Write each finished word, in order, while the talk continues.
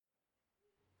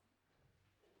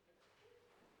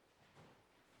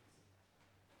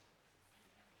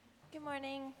Good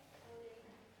morning.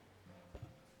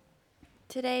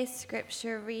 Today's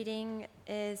scripture reading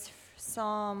is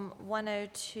Psalm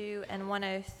 102 and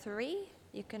 103.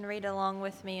 You can read along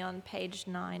with me on page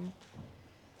 9.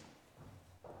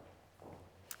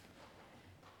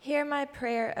 Hear my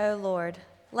prayer, O Lord.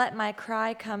 Let my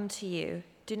cry come to you.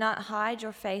 Do not hide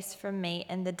your face from me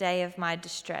in the day of my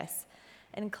distress.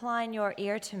 Incline your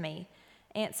ear to me.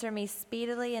 Answer me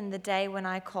speedily in the day when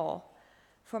I call.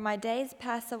 For my days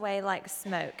pass away like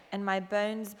smoke, and my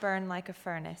bones burn like a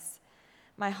furnace.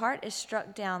 My heart is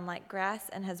struck down like grass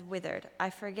and has withered.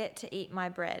 I forget to eat my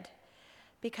bread.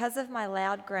 Because of my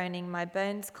loud groaning, my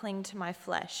bones cling to my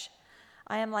flesh.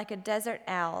 I am like a desert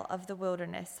owl of the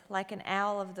wilderness, like an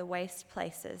owl of the waste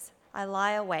places. I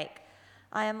lie awake.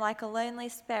 I am like a lonely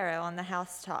sparrow on the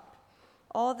housetop.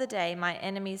 All the day my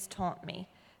enemies taunt me.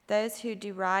 Those who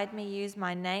deride me use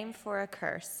my name for a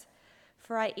curse.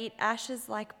 For I eat ashes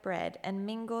like bread and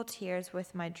mingle tears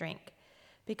with my drink,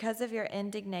 because of your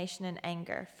indignation and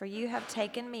anger, for you have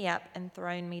taken me up and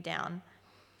thrown me down.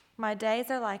 My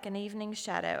days are like an evening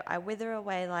shadow. I wither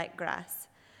away like grass.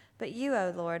 But you,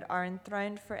 O Lord, are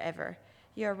enthroned forever.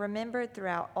 You are remembered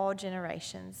throughout all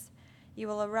generations. You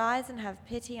will arise and have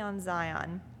pity on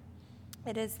Zion.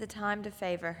 It is the time to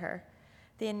favor her.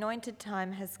 The anointed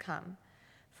time has come.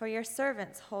 For your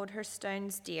servants hold her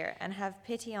stones dear and have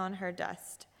pity on her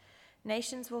dust.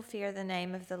 Nations will fear the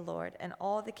name of the Lord, and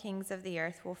all the kings of the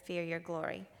earth will fear your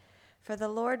glory. For the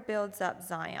Lord builds up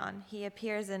Zion. He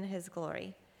appears in his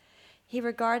glory. He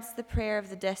regards the prayer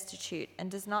of the destitute and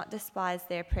does not despise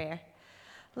their prayer.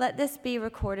 Let this be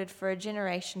recorded for a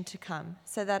generation to come,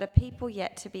 so that a people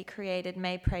yet to be created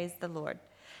may praise the Lord,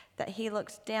 that he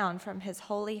looked down from his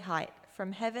holy height.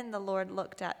 From heaven the Lord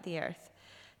looked at the earth,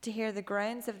 to hear the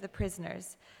groans of the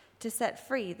prisoners, to set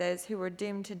free those who were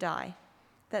doomed to die,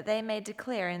 that they may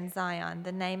declare in Zion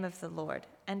the name of the Lord,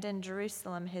 and in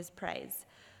Jerusalem his praise,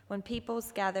 when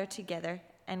peoples gather together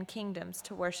and kingdoms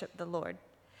to worship the Lord.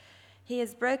 He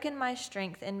has broken my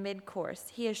strength in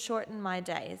mid-course. He has shortened my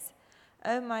days.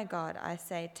 O my God, I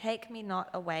say, take me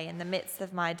not away in the midst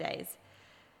of my days,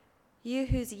 you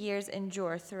whose years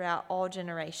endure throughout all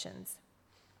generations.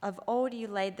 Of old you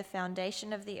laid the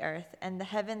foundation of the earth, and the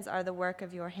heavens are the work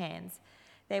of your hands.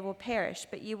 They will perish,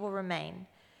 but you will remain.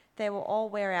 They will all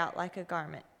wear out like a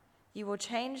garment. You will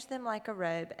change them like a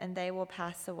robe, and they will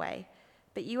pass away.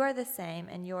 But you are the same,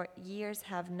 and your years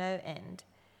have no end.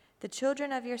 The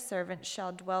children of your servants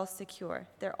shall dwell secure.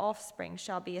 Their offspring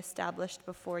shall be established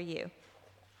before you.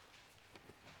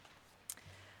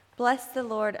 Bless the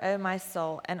Lord, O my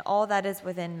soul, and all that is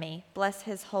within me. Bless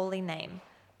his holy name.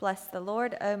 Bless the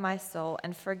Lord, O my soul,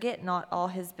 and forget not all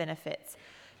his benefits,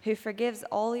 who forgives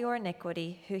all your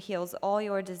iniquity, who heals all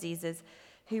your diseases,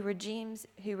 who redeems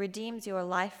your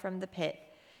life from the pit,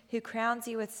 who crowns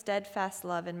you with steadfast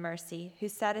love and mercy, who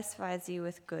satisfies you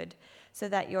with good, so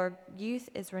that your youth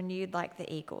is renewed like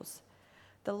the eagles.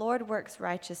 The Lord works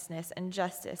righteousness and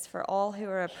justice for all who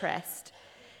are oppressed.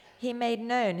 He made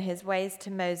known his ways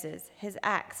to Moses, his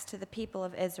acts to the people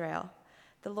of Israel.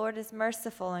 The Lord is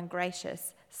merciful and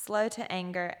gracious, slow to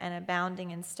anger and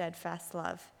abounding in steadfast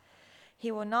love.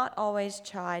 He will not always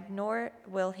chide, nor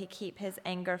will he keep his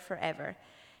anger forever.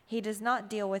 He does not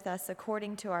deal with us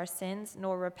according to our sins,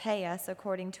 nor repay us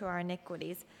according to our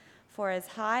iniquities. For as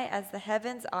high as the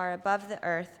heavens are above the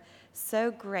earth, so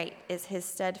great is his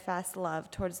steadfast love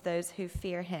towards those who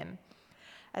fear him.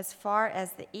 As far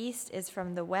as the east is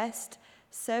from the west,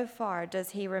 so far does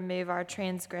he remove our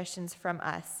transgressions from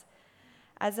us.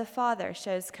 As a father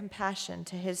shows compassion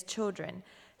to his children,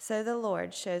 so the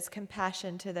Lord shows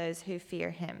compassion to those who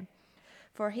fear him.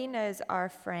 For he knows our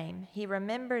frame. He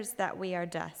remembers that we are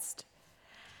dust.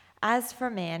 As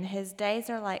for man, his days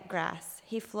are like grass.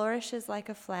 He flourishes like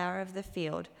a flower of the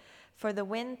field. For the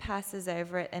wind passes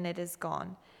over it, and it is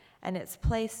gone, and its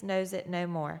place knows it no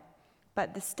more.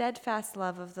 But the steadfast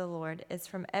love of the Lord is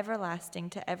from everlasting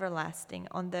to everlasting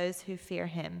on those who fear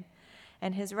him,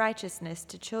 and his righteousness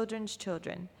to children's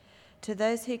children. To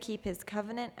those who keep his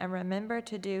covenant and remember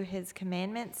to do his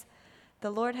commandments,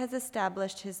 the Lord has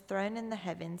established his throne in the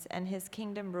heavens, and his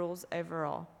kingdom rules over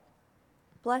all.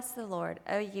 Bless the Lord,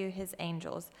 O you his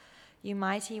angels, you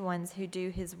mighty ones who do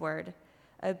his word,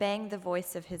 obeying the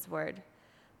voice of his word.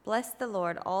 Bless the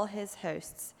Lord, all his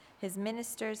hosts, his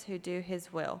ministers who do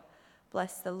his will.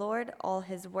 Bless the Lord, all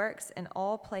his works in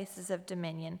all places of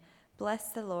dominion. Bless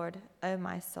the Lord, O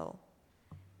my soul.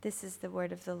 This is the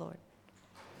word of the Lord.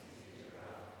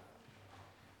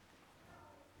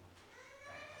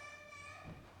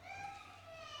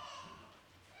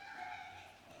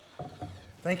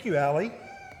 Thank you, Allie.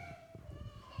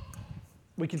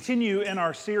 We continue in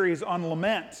our series on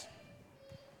lament.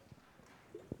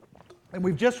 And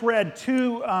we've just read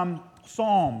two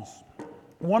Psalms,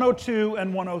 102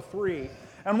 and 103.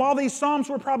 And while these Psalms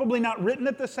were probably not written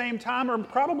at the same time, or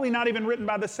probably not even written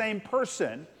by the same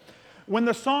person, when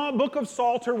the book of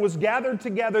Psalter was gathered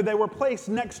together, they were placed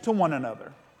next to one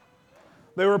another.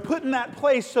 They were put in that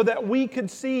place so that we could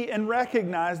see and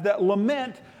recognize that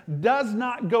lament does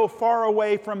not go far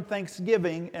away from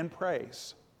thanksgiving and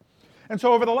praise. And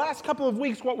so over the last couple of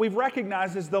weeks, what we've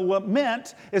recognized is the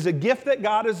lament is a gift that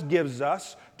God gives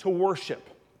us to worship.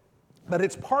 But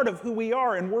it's part of who we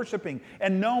are in worshiping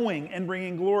and knowing and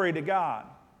bringing glory to God.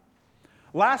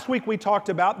 Last week we talked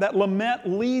about that lament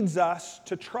leads us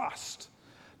to trust,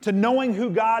 to knowing who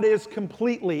God is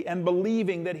completely and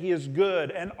believing that He is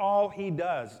good and all He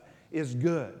does is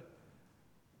good.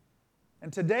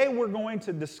 And today we're going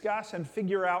to discuss and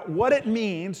figure out what it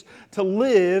means to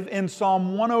live in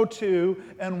Psalm 102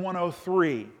 and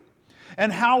 103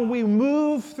 and how we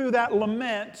move through that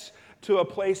lament to a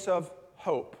place of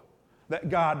hope that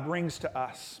God brings to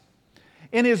us.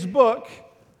 In his book,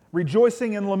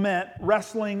 Rejoicing in Lament,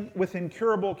 Wrestling with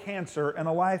Incurable Cancer and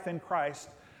a Life in Christ,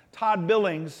 Todd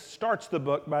Billings starts the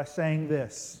book by saying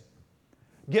this: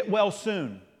 "Get well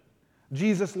soon.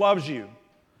 Jesus loves you.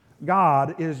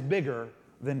 God is bigger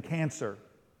than cancer."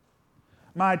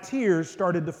 My tears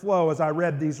started to flow as I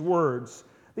read these words.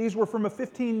 These were from a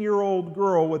 15-year-old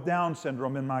girl with Down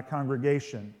syndrome in my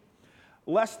congregation.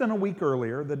 Less than a week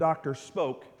earlier, the doctor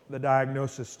spoke the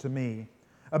diagnosis to me,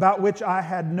 about which I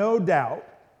had no doubt,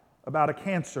 about a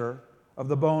cancer of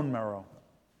the bone marrow,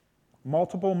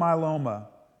 multiple myeloma,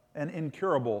 an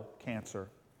incurable cancer,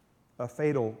 a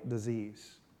fatal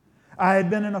disease. I had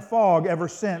been in a fog ever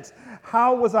since.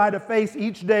 How was I to face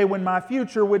each day when my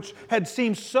future, which had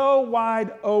seemed so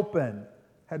wide open,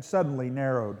 had suddenly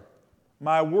narrowed?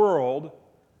 My world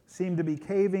seemed to be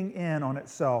caving in on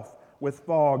itself with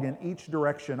fog in each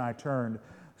direction I turned,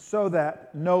 so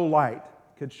that no light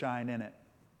could shine in it.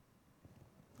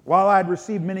 While I had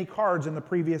received many cards in the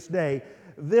previous day,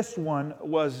 this one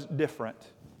was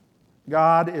different.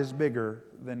 God is bigger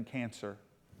than cancer.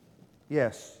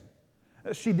 Yes.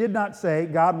 She did not say,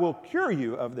 God will cure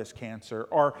you of this cancer,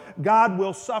 or God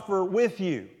will suffer with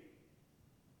you.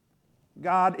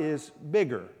 God is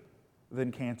bigger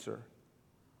than cancer.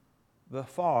 The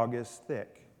fog is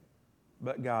thick,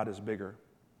 but God is bigger.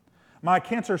 My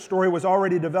cancer story was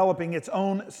already developing its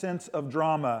own sense of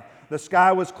drama. The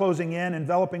sky was closing in,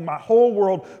 enveloping my whole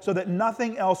world so that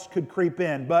nothing else could creep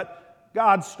in. But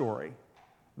God's story,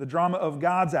 the drama of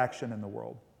God's action in the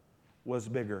world, was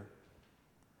bigger.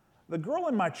 The girl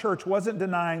in my church wasn't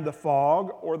denying the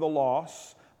fog or the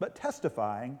loss, but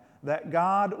testifying that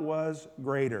God was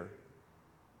greater,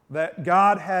 that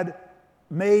God had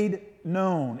made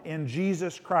known in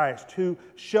Jesus Christ, who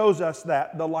shows us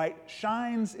that the light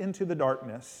shines into the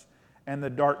darkness, and the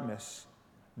darkness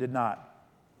did not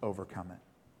overcome it.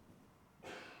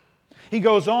 He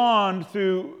goes on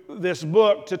through this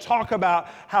book to talk about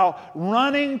how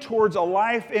running towards a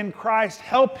life in Christ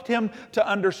helped him to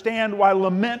understand why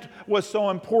lament was so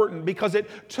important, because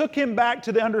it took him back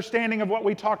to the understanding of what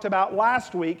we talked about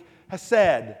last week,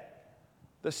 Hesed,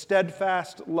 the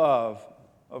steadfast love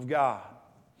of God.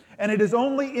 And it is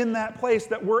only in that place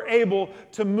that we're able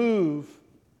to move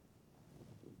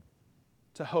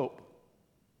to hope.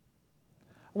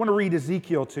 I want to read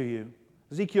Ezekiel to you.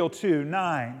 Ezekiel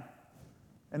 2:9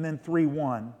 and then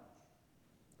 3:1.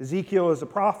 Ezekiel is a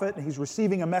prophet, and he's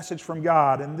receiving a message from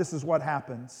God, and this is what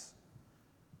happens.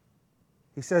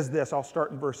 He says this, I'll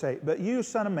start in verse 8. "But you,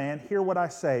 son of man, hear what I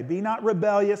say. Be not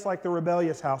rebellious like the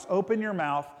rebellious house. Open your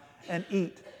mouth and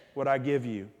eat what I give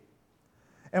you.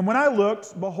 And when I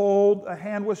looked, behold, a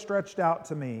hand was stretched out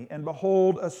to me, and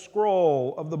behold, a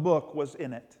scroll of the book was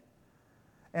in it.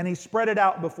 And he spread it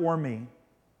out before me.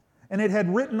 And it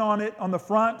had written on it on the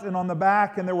front and on the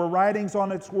back, and there were writings on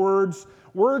its words,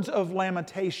 words of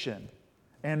lamentation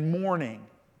and mourning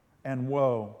and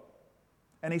woe.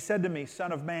 And he said to me,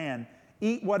 Son of man,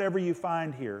 eat whatever you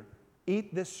find here.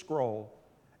 Eat this scroll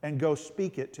and go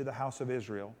speak it to the house of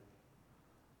Israel.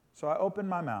 So I opened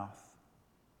my mouth,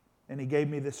 and he gave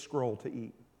me this scroll to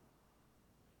eat.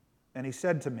 And he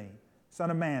said to me,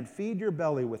 Son of man, feed your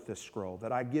belly with this scroll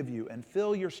that I give you, and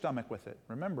fill your stomach with it.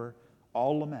 Remember,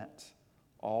 all lament,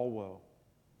 all woe.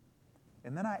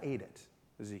 And then I ate it,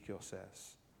 Ezekiel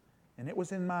says, and it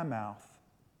was in my mouth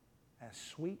as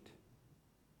sweet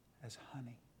as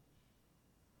honey.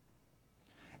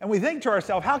 And we think to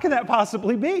ourselves, how can that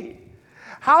possibly be?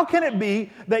 How can it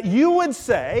be that you would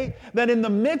say that in the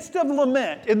midst of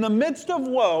lament, in the midst of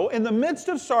woe, in the midst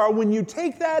of sorrow, when you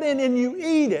take that in and you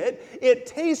eat it, it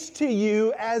tastes to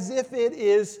you as if it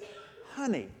is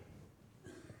honey?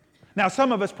 Now,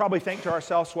 some of us probably think to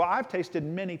ourselves, well, I've tasted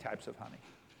many types of honey.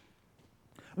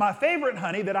 My favorite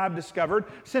honey that I've discovered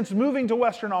since moving to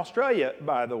Western Australia,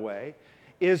 by the way,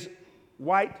 is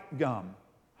white gum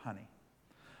honey.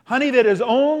 Honey that is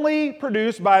only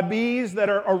produced by bees that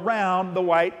are around the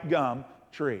white gum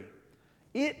tree.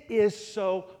 It is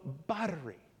so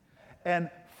buttery and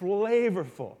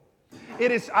flavorful.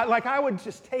 It is like I would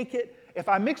just take it, if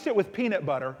I mixed it with peanut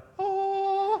butter,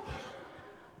 oh,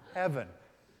 heaven.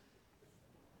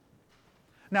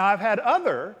 Now, I've had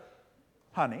other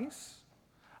honeys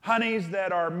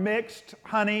that are mixed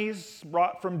honeys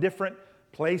brought from different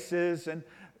places and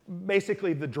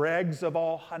basically the dregs of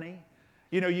all honey.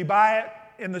 You know, you buy it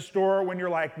in the store when you're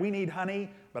like, we need honey,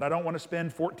 but I don't want to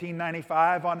spend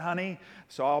 $14.95 on honey,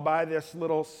 so I'll buy this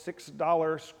little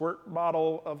 $6 squirt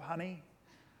bottle of honey.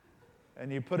 And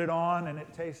you put it on and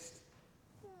it tastes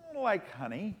like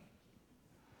honey,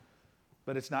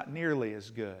 but it's not nearly as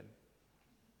good.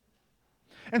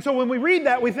 And so when we read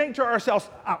that, we think to ourselves,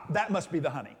 oh, that must be the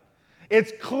honey.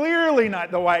 It's clearly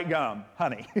not the white gum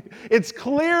honey. It's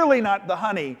clearly not the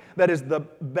honey that is the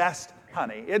best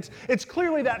honey. It's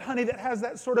clearly that honey that has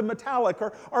that sort of metallic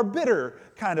or bitter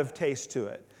kind of taste to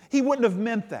it. He wouldn't have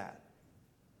meant that.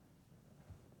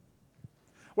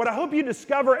 What I hope you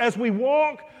discover as we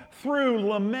walk through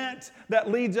lament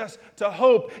that leads us to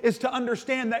hope is to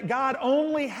understand that God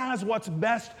only has what's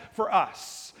best for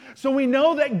us. So we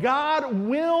know that God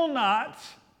will not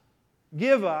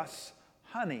give us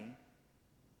honey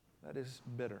that is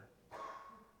bitter.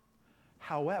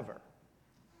 However,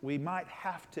 we might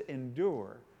have to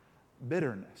endure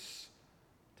bitterness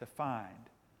to find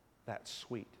that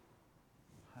sweet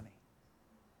honey.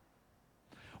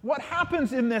 What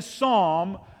happens in this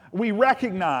psalm, we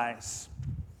recognize,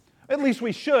 at least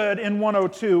we should, in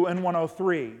 102 and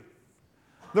 103.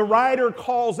 The writer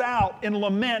calls out in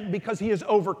lament because he is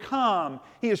overcome,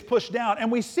 he is pushed down.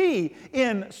 And we see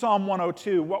in Psalm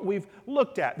 102 what we've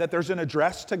looked at, that there's an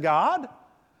address to God,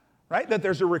 right? That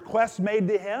there's a request made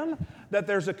to him, that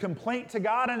there's a complaint to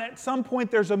God, and at some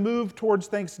point there's a move towards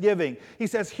thanksgiving. He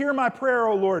says, hear my prayer,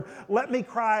 O Lord. Let my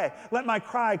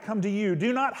cry come to you.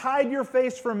 Do not hide your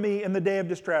face from me in the day of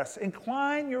distress.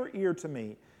 Incline your ear to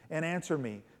me and answer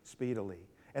me speedily.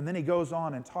 And then he goes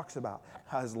on and talks about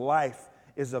how his life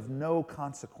is of no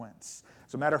consequence.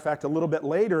 As a matter of fact, a little bit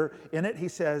later in it, he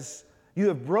says, you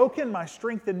have broken my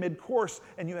strength in mid-course,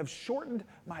 and you have shortened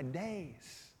my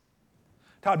days.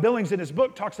 Todd Billings in his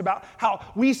book talks about how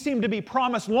we seem to be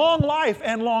promised long life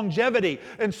and longevity.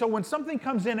 And so when something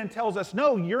comes in and tells us,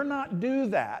 no, you're not due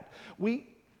that, we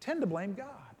tend to blame God.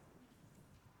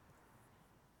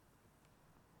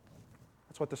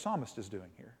 That's what the psalmist is doing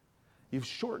here. You've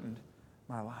shortened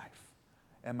my life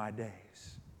and my days.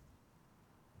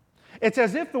 It's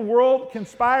as if the world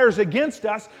conspires against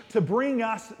us to bring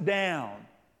us down.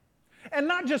 And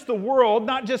not just the world,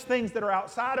 not just things that are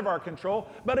outside of our control,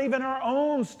 but even our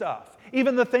own stuff,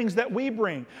 even the things that we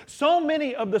bring. So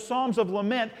many of the Psalms of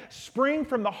Lament spring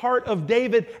from the heart of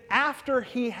David after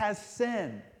he has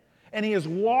sinned, and he is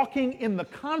walking in the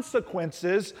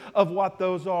consequences of what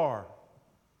those are.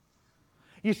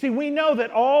 You see, we know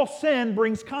that all sin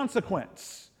brings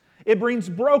consequence. It brings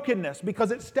brokenness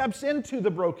because it steps into the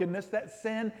brokenness that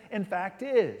sin, in fact,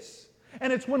 is.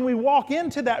 And it's when we walk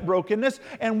into that brokenness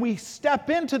and we step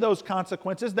into those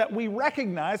consequences that we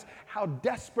recognize how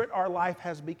desperate our life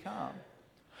has become.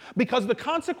 Because the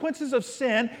consequences of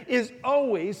sin is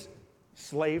always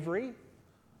slavery,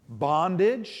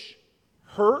 bondage,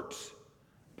 hurt,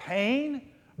 pain,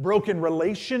 broken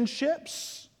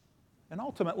relationships, and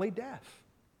ultimately death.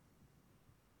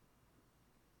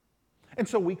 And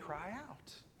so we cry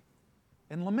out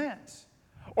and lament.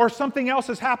 Or something else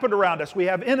has happened around us. We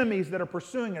have enemies that are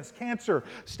pursuing us. Cancer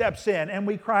steps in and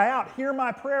we cry out, hear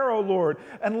my prayer, O Lord,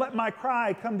 and let my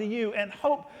cry come to you. And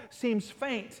hope seems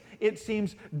faint. It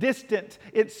seems distant.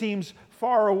 It seems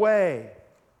far away.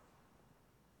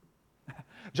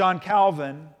 John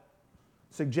Calvin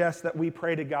suggests that we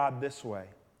pray to God this way.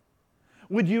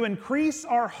 Would you increase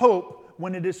our hope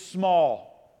when it is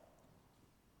small?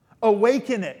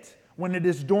 Awaken it when it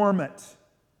is dormant.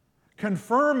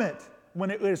 Confirm it when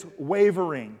it is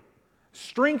wavering.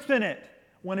 Strengthen it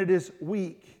when it is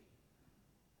weak.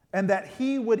 And that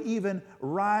He would even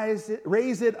raise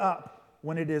it up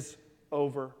when it is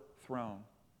overthrown.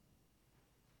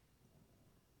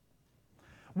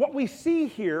 What we see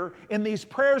here in these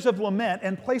prayers of lament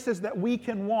and places that we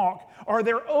can walk are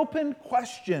their open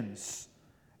questions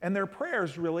and their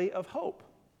prayers really of hope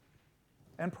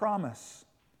and promise.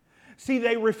 See,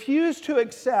 they refuse to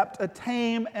accept a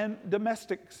tame and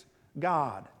domestic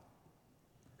God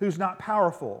who's not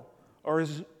powerful or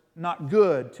is not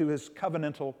good to his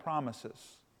covenantal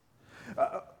promises.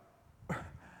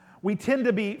 We tend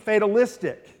to be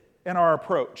fatalistic in our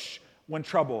approach when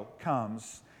trouble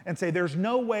comes and say there's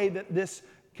no way that this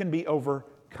can be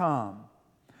overcome.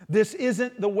 This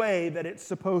isn't the way that it's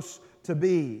supposed to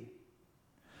be.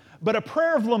 But a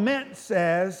prayer of lament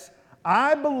says,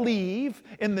 I believe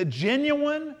in the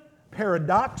genuine,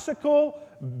 paradoxical,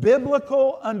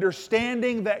 biblical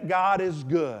understanding that God is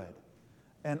good,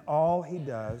 and all He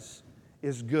does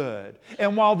is good.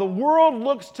 And while the world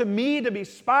looks to me to be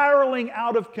spiraling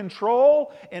out of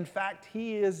control, in fact,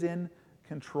 He is in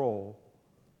control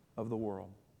of the world.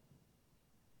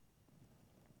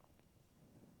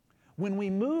 When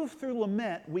we move through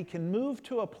lament, we can move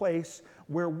to a place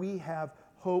where we have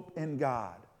hope in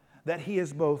God, that He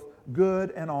is both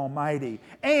good and almighty,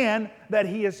 and that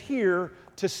He is here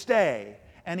to stay,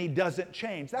 and He doesn't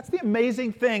change. That's the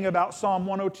amazing thing about Psalm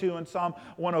 102 and Psalm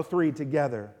 103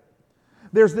 together.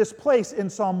 There's this place in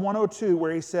Psalm 102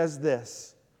 where he says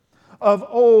this, of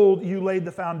old you laid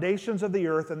the foundations of the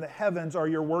earth, and the heavens are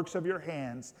your works of your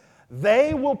hands.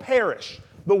 They will perish.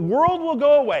 The world will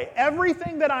go away.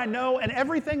 Everything that I know and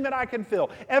everything that I can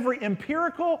feel, every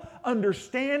empirical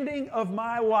understanding of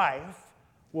my life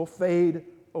will fade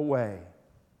away.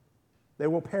 They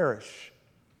will perish.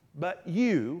 But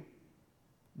you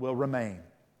will remain.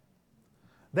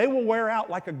 They will wear out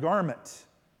like a garment.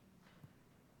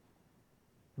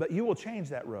 But you will change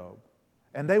that robe.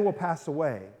 And they will pass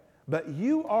away. But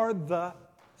you are the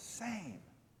same.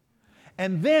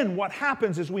 And then what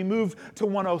happens is we move to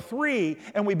 103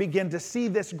 and we begin to see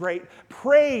this great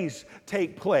praise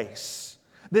take place.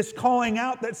 This calling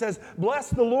out that says, bless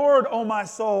the Lord, O my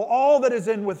soul, all that is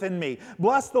within me.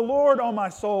 Bless the Lord, O my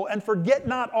soul, and forget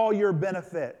not all your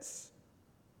benefits.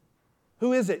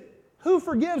 Who is it? Who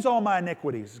forgives all my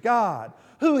iniquities? God.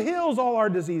 Who heals all our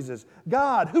diseases?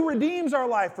 God. Who redeems our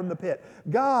life from the pit?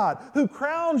 God. Who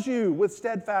crowns you with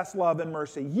steadfast love and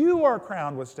mercy? You are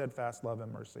crowned with steadfast love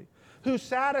and mercy. Who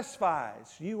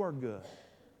satisfies? You are good.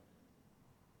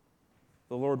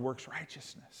 The Lord works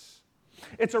righteousness.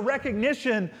 It's a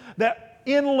recognition that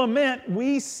in lament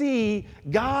we see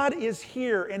God is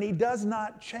here and He does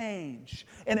not change.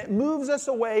 And it moves us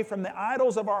away from the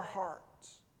idols of our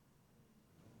hearts.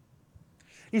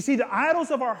 You see, the idols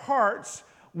of our hearts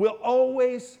will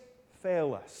always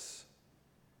fail us.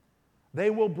 They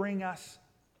will bring us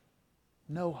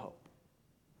no hope.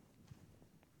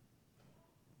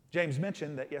 James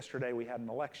mentioned that yesterday we had an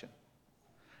election.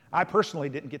 I personally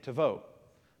didn't get to vote.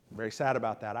 I'm very sad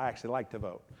about that. I actually like to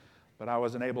vote. But I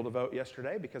wasn't able to vote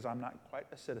yesterday because I'm not quite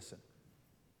a citizen.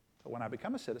 But when I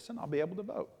become a citizen, I'll be able to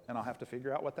vote. And I'll have to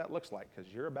figure out what that looks like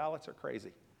because your ballots are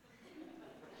crazy.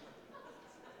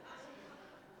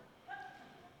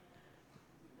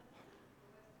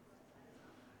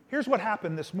 Here's what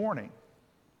happened this morning.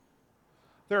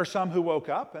 There are some who woke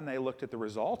up and they looked at the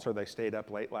results, or they stayed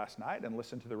up late last night and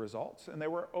listened to the results, and they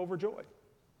were overjoyed.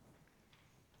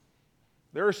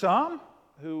 There are some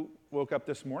who woke up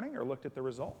this morning or looked at the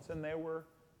results and they were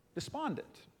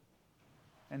despondent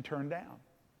and turned down.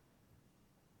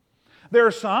 There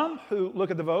are some who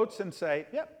look at the votes and say,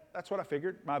 yep, that's what I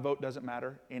figured. My vote doesn't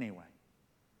matter anyway.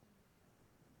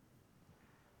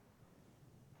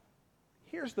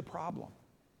 Here's the problem.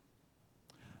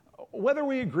 Whether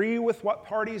we agree with what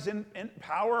party's in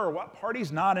power or what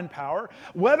party's not in power,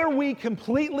 whether we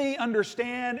completely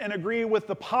understand and agree with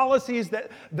the policies that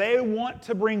they want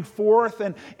to bring forth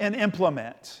and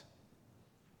implement,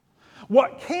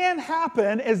 what can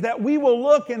happen is that we will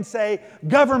look and say,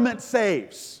 government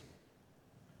saves.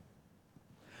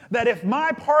 That if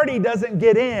my party doesn't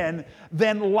get in,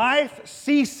 then life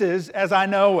ceases as I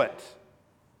know it.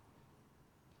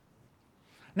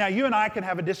 Now, you and I can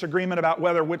have a disagreement about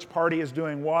whether which party is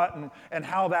doing what and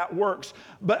how that works.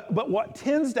 But what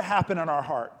tends to happen in our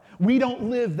heart, we don't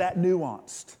live that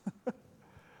nuanced.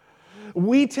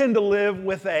 We tend to live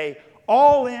with a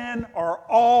all in or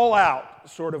all out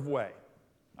sort of way.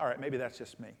 All right, maybe that's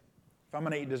just me. If I'm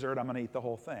going to eat dessert, I'm going to eat the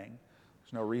whole thing.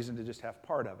 There's no reason to just have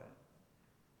part of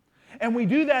it. And we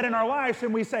do that in our lives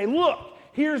and we say, look,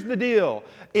 here's the deal.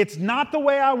 It's not the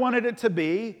way I wanted it to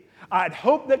be. I'd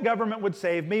hoped that government would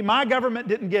save me. My government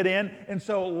didn't get in, and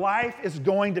so life is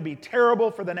going to be terrible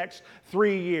for the next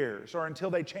 3 years or until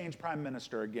they change prime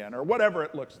minister again or whatever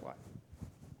it looks like.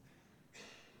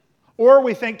 Or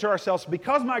we think to ourselves,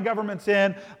 because my government's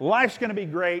in, life's going to be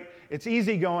great, it's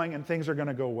easy going, and things are going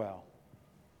to go well.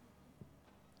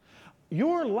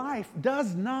 Your life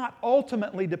does not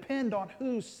ultimately depend on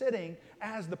who's sitting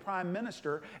as the prime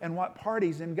minister and what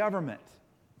party's in government.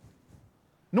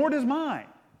 Nor does mine.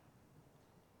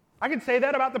 I can say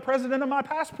that about the president of my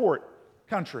passport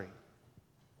country.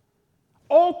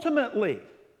 Ultimately,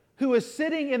 who is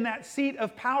sitting in that seat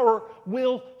of power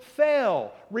will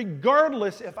fail,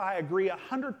 regardless if I agree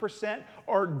 100%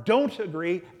 or don't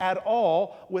agree at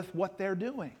all with what they're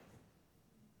doing.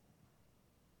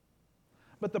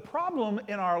 But the problem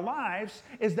in our lives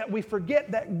is that we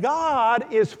forget that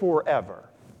God is forever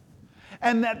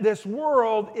and that this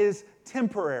world is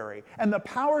temporary. And the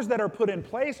powers that are put in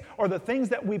place or the things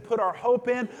that we put our hope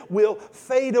in will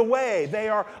fade away. They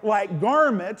are like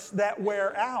garments that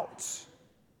wear out.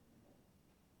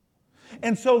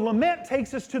 And so lament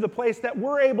takes us to the place that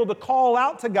we're able to call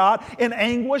out to God in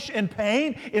anguish, in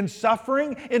pain, in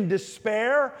suffering, in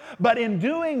despair. But in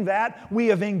doing that, we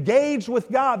have engaged with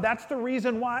God. That's the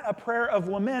reason why a prayer of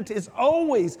lament is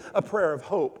always a prayer of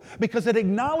hope, because it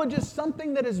acknowledges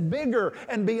something that is bigger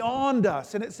and beyond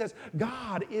us. And it says,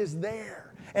 God is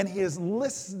there and He is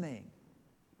listening.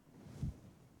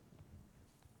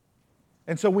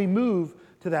 And so we move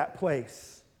to that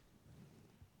place.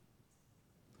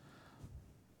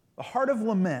 The heart of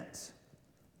lament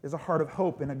is a heart of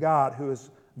hope in a God who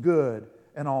is good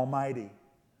and almighty,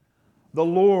 the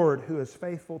Lord who is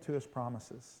faithful to His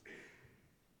promises.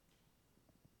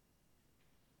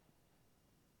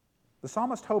 The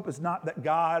psalmist's hope is not that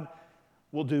God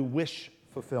will do wish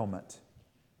fulfillment.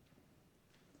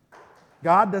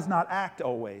 God does not act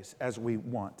always as we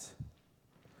want,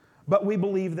 but we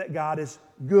believe that God is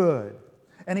good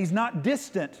and He's not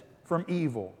distant from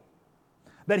evil.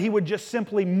 That He would just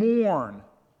simply mourn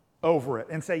over it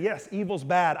and say, yes, evil's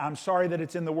bad. I'm sorry that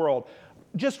it's in the world.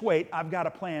 Just wait, I've got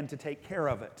a plan to take care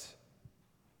of it.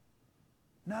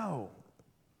 No.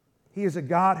 He is a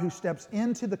God who steps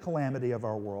into the calamity of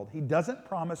our world. He doesn't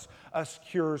promise us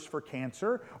cures for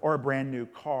cancer or a brand new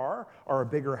car or a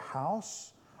bigger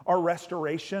house or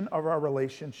restoration of our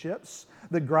relationships.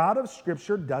 The God of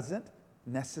Scripture doesn't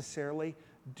necessarily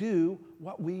do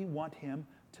what we want Him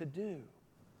to do.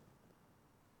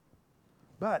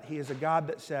 But He is a God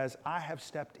that says, I have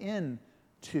stepped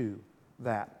into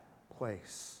that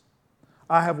place.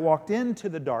 I have walked into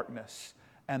the darkness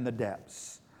and the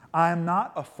depths. I am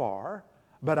not afar,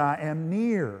 but I am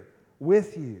near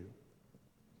with you.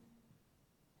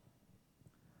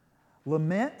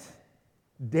 Lament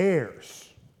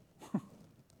dares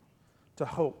to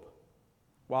hope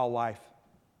while life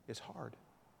is hard.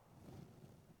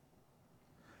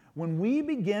 When we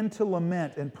begin to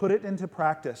lament and put it into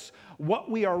practice,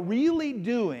 what we are really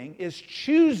doing is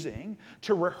choosing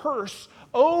to rehearse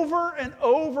over and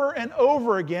over and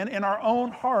over again in our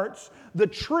own hearts the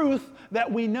truth that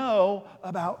we know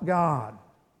about God.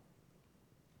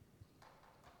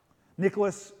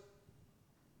 Nicholas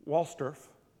Walstorf,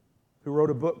 who wrote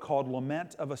a book called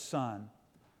Lament of a Son,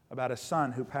 about a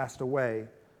son who passed away,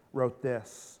 wrote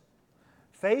this: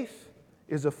 faith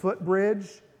is a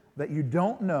footbridge that you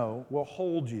don't know will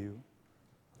hold you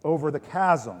over the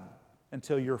chasm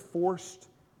until you're forced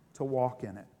to walk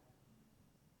in it.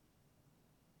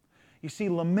 You see,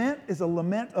 lament is a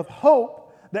lament of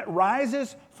hope that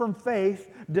rises from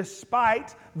faith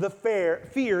despite the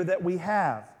fear that we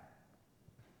have.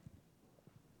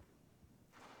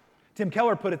 Tim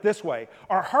Keller put it this way: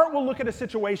 our heart will look at a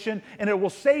situation and it will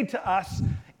say to us,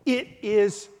 it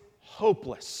is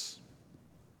hopeless.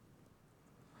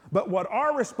 But what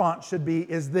our response should be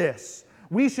is this.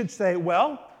 We should say,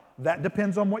 well, that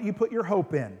depends on what you put your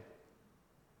hope in.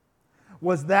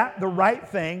 Was that the right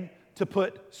thing to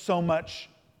put so much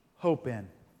hope in?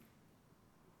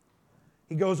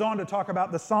 He goes on to talk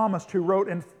about the psalmist who wrote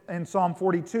in Psalm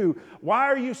 42, why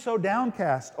are you so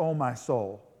downcast, O my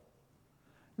soul?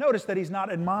 Notice that he's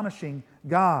not admonishing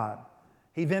God.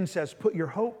 He then says, put your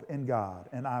hope in God,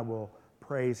 and I will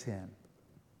praise Him.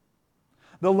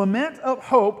 The lament of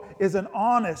hope is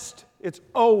it's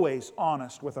always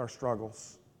honest with our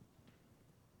struggles.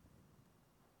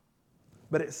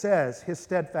 But it says His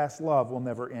steadfast love will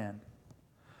never end.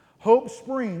 Hope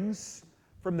springs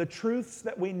from the truths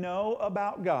that we know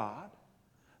about God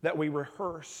that we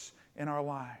rehearse in our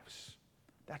lives.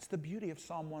 That's the beauty of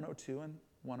Psalm 102 and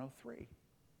 103.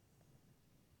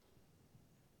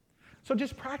 So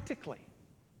just practically,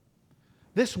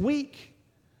 this week,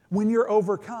 when you're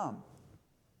overcome,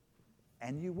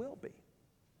 and you will be,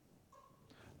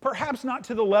 Perhaps not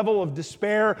to the level of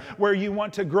despair where you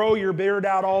want to grow your beard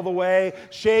out all the way,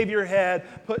 shave your head,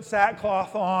 put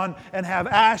sackcloth on, and have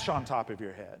ash on top of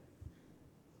your head.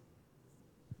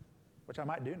 Which I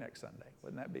might do next Sunday.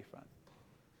 Wouldn't that be fun?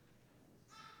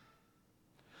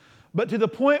 But to the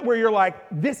point where you're like,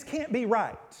 this can't be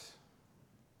right.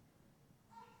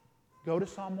 Go to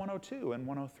Psalm 102 and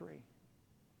 103.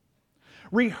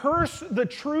 Rehearse the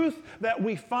truth that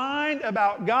we find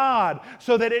about God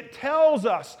so that it tells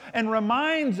us and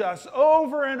reminds us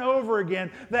over and over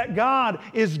again that God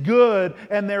is good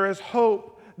and there is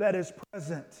hope that is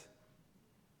present.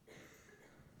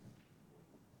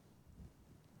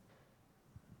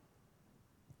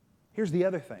 Here's the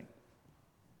other thing.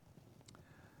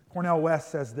 Cornel West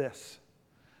says this: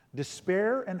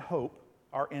 despair and hope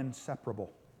are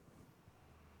inseparable.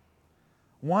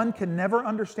 One can never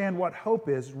understand what hope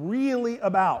is really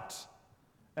about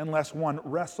unless one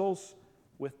wrestles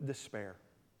with despair.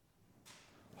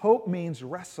 Hope means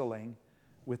wrestling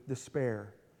with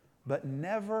despair, but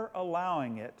never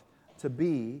allowing it to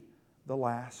be the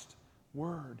last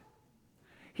word.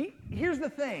 Here's the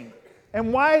thing,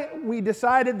 and why we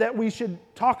decided that we should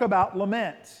talk about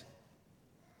lament.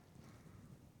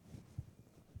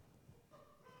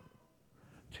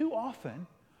 Too often,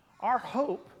 our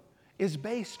hope is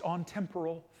based on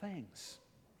temporal things.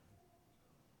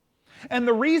 And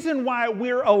the reason why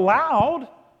we're allowed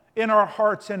in our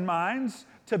hearts and minds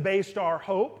to base our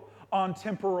hope on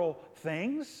temporal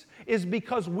things is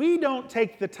because we don't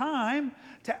take the time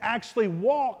to actually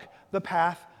walk the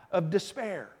path of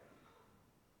despair.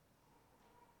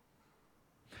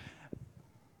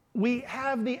 We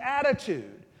have the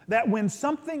attitude that when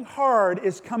something hard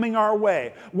is coming our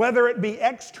way, whether it be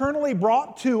externally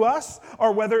brought to us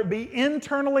or whether it be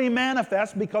internally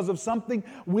manifest because of something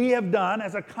we have done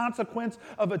as a consequence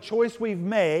of a choice we've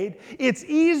made, it's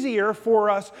easier for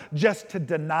us just to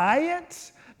deny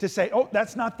it, to say, oh,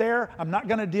 that's not there, I'm not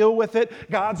going to deal with it,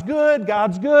 God's good,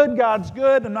 God's good, God's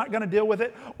good, I'm not going to deal with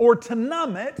it, or to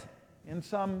numb it in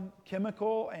some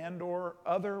chemical and or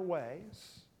other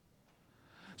ways,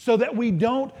 so that we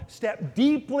don't step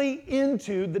deeply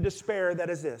into the despair that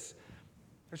is this.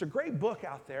 There's a great book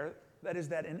out there that is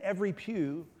that in every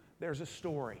pew there's a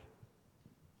story.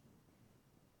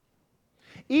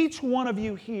 Each one of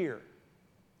you here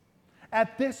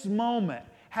at this moment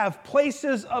have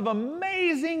places of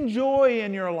amazing joy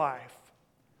in your life,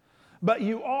 but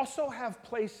you also have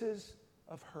places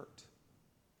of hurt.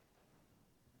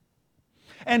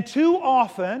 And too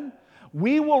often,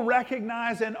 we will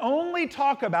recognize and only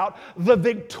talk about the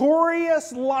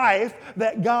victorious life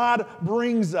that God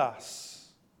brings us.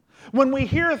 When we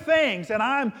hear things, and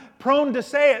I'm prone to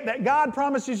say it, that God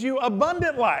promises you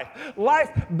abundant life,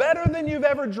 life better than you've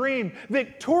ever dreamed,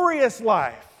 victorious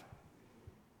life,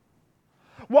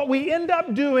 what we end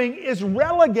up doing is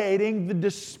relegating the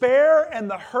despair and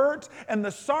the hurt and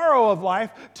the sorrow of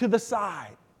life to the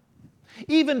side.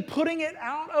 Even putting it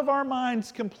out of our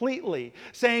minds completely,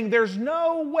 saying there's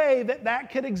no way that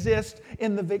that could exist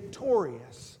in the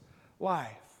victorious life.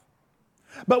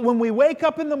 But when we wake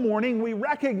up in the morning, we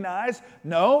recognize,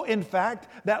 no, in fact,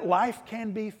 that life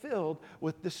can be filled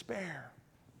with despair.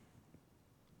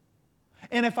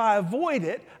 And if I avoid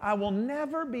it, I will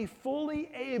never be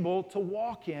fully able to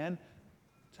walk in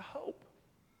to hope.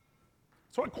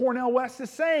 That's what Cornel West is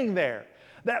saying there.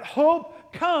 That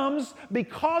hope comes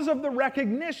because of the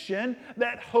recognition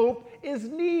that hope is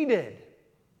needed.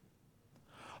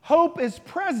 Hope is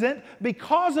present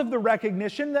because of the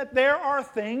recognition that there are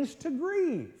things to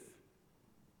grieve.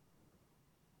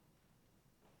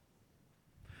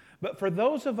 But for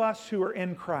those of us who are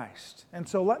in Christ, and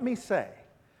so let me say,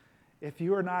 if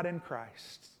you are not in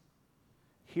Christ,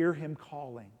 hear Him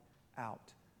calling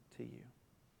out to you.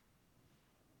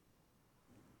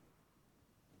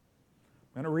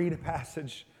 I'm going to read a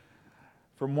passage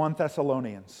from 1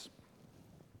 Thessalonians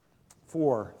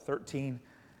 4, 13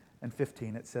 and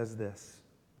 15. It says this.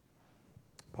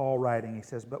 Paul writing, he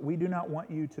says, "But we do not want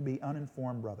you to be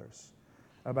uninformed, brothers,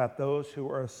 about those who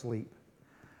are asleep,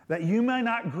 that you may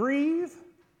not grieve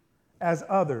as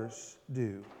others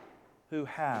do, who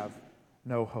have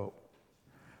no hope.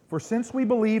 For since we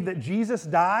believe that Jesus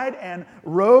died and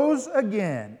rose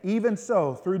again, even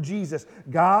so, through Jesus,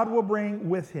 God will bring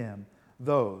with Him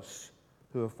those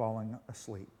who have fallen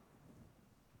asleep."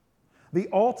 The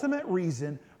ultimate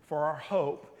reason for our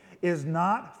hope is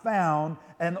not found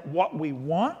in what we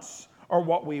want or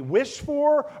what we wish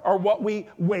for or what we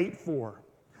wait for.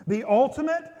 The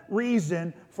ultimate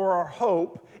reason for our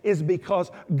hope is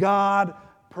because God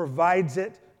provides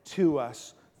it to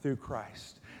us through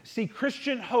Christ. See,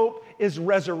 Christian hope is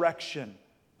resurrection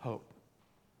hope.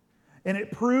 And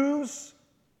it proves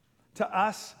to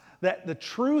us that the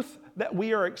truth that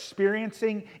we are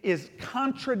experiencing is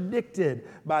contradicted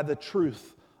by the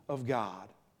truth of God.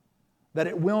 That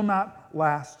it will not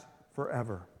last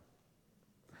forever.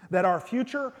 That our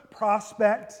future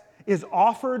prospect is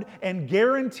offered and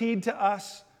guaranteed to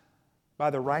us by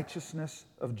the righteousness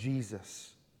of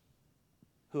Jesus,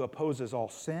 who opposes all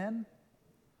sin,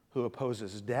 who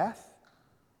opposes death,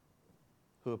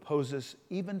 who opposes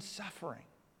even suffering,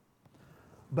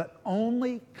 but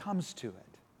only comes to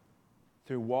it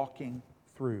through walking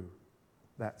through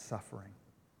that suffering.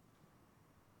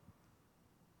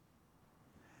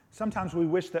 Sometimes we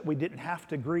wish that we didn't have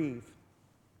to grieve,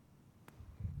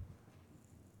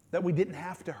 that we didn't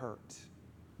have to hurt,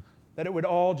 that it would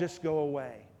all just go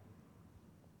away.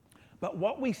 But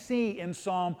what we see in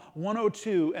Psalm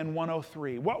 102 and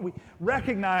 103, what we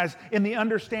recognize in the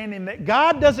understanding that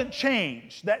God doesn't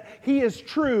change, that He is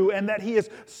true and that He is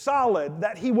solid,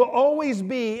 that He will always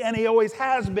be and He always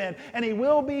has been and He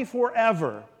will be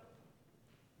forever,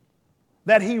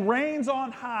 that He reigns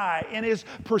on high and is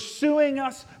pursuing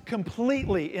us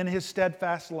completely in His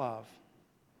steadfast love.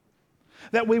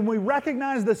 That when we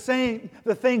recognize the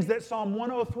things that Psalm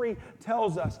 103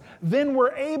 tells us, then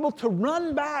we're able to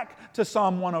run back to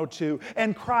Psalm 102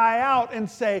 and cry out and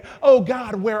say, "Oh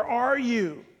God, where are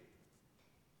you?"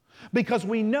 Because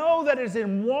we know that it is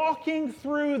in walking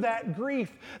through that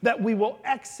grief that we will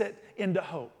exit into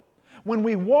hope. When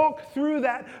we walk through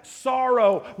that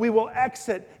sorrow, we will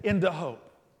exit into hope.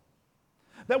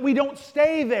 That we don't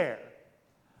stay there.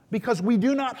 Because we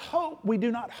do not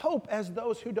hope as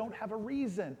those who don't have a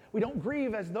reason. We don't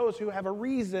grieve as those who have a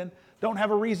reason, don't have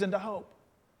a reason to hope.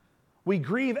 We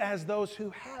grieve as those who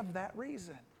have that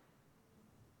reason.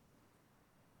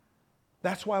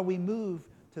 That's why we move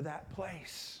to that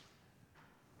place.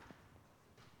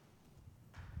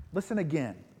 Listen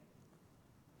again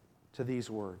to these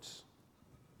words.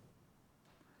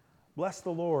 Bless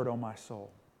the Lord, O my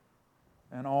soul,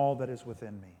 and all that is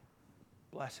within me.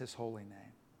 Bless His holy name.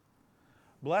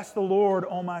 Bless the Lord,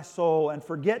 O my soul, and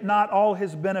forget not all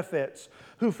His benefits,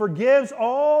 who forgives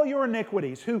all your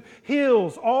iniquities, who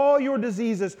heals all your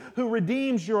diseases, who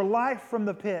redeems your life from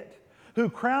the pit, who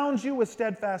crowns you with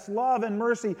steadfast love and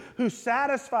mercy, who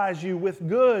satisfies you with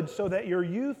good so that your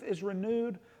youth is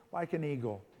renewed like an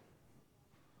eagle.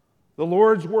 The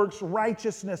Lord works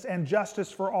righteousness and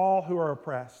justice for all who are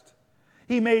oppressed.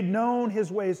 He made known His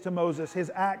ways to Moses,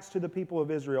 His acts to the people of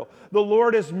Israel. The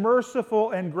Lord is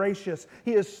merciful and gracious.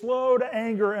 He is slow to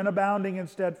anger and abounding in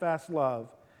steadfast love.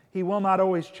 He will not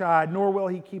always chide, nor will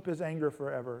He keep His anger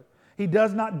forever. He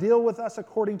does not deal with us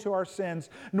according to our sins,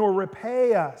 nor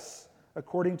repay us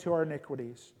according to our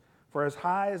iniquities. For as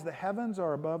high as the heavens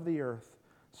are above the earth,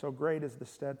 so great is the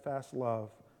steadfast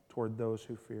love toward those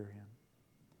who fear Him.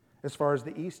 As far as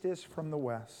the east is from the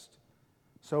west,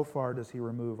 so far does He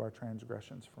remove our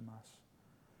transgressions from us.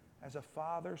 As a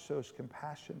father shows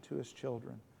compassion to his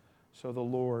children, so the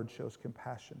Lord shows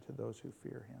compassion to those who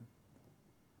fear Him.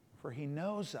 For He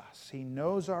knows us, He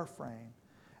knows our frame,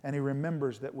 and He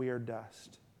remembers that we are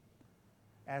dust.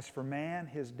 As for man,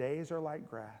 his days are like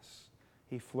grass.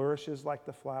 He flourishes like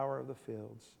the flower of the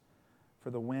fields.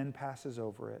 For the wind passes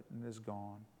over it and is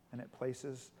gone, and its place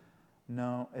is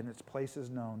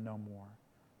known no more.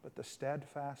 But the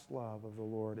steadfast love of the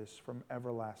Lord is from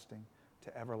everlasting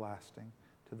to everlasting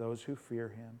to those who fear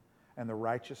Him, and the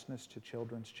righteousness to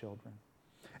children's children,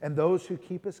 and those who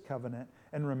keep His covenant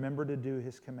and remember to do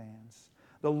His commands.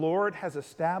 The Lord has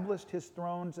established His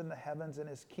thrones in the heavens, and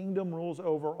His kingdom rules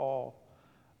over all.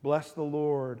 Bless the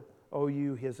Lord, O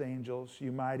you His angels,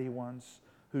 you mighty ones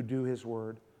who do His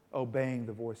word, obeying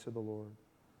the voice of the Lord.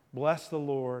 Bless the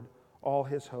Lord, all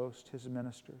His host, His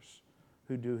ministers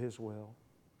who do His will.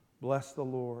 Bless the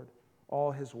Lord,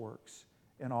 all His works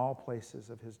in all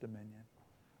places of His dominion.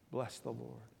 Bless the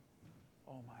Lord,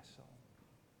 O my soul.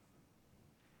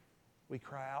 We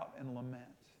cry out and lament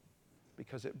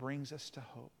because it brings us to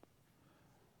hope.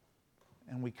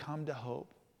 And we come to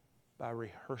hope by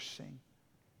rehearsing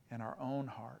in our own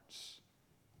hearts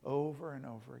over and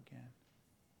over again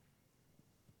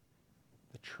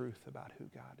the truth about who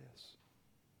God is.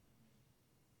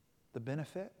 The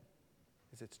benefit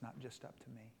is it's not just up to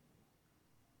me.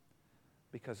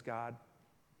 Because God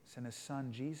sent His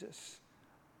Son, Jesus,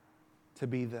 to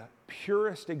be the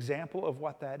purest example of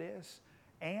what that is.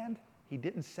 And He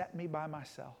didn't set me by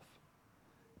myself.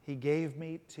 He gave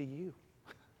me to you.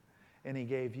 And He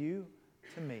gave you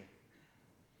to me.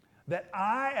 That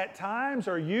I at times,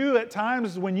 or you at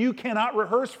times, when you cannot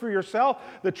rehearse for yourself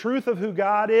the truth of who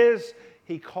God is,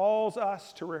 He calls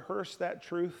us to rehearse that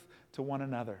truth to one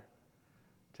another,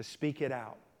 to speak it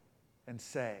out, and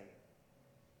say,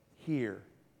 here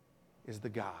is the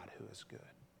God who is good.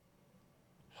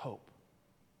 Hope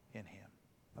in Him.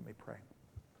 Let me pray.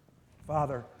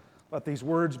 Father, let these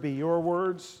words be your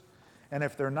words, and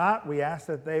if they're not, we ask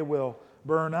that they will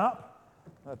burn up,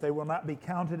 that they will not be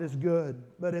counted as good.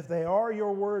 But if they are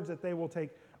your words, that they will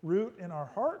take root in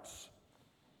our hearts,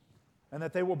 and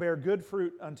that they will bear good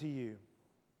fruit unto you.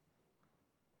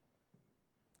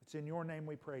 It's in your name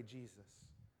we pray, Jesus.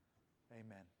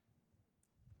 Amen.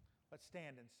 Let's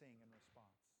stand and sing in response.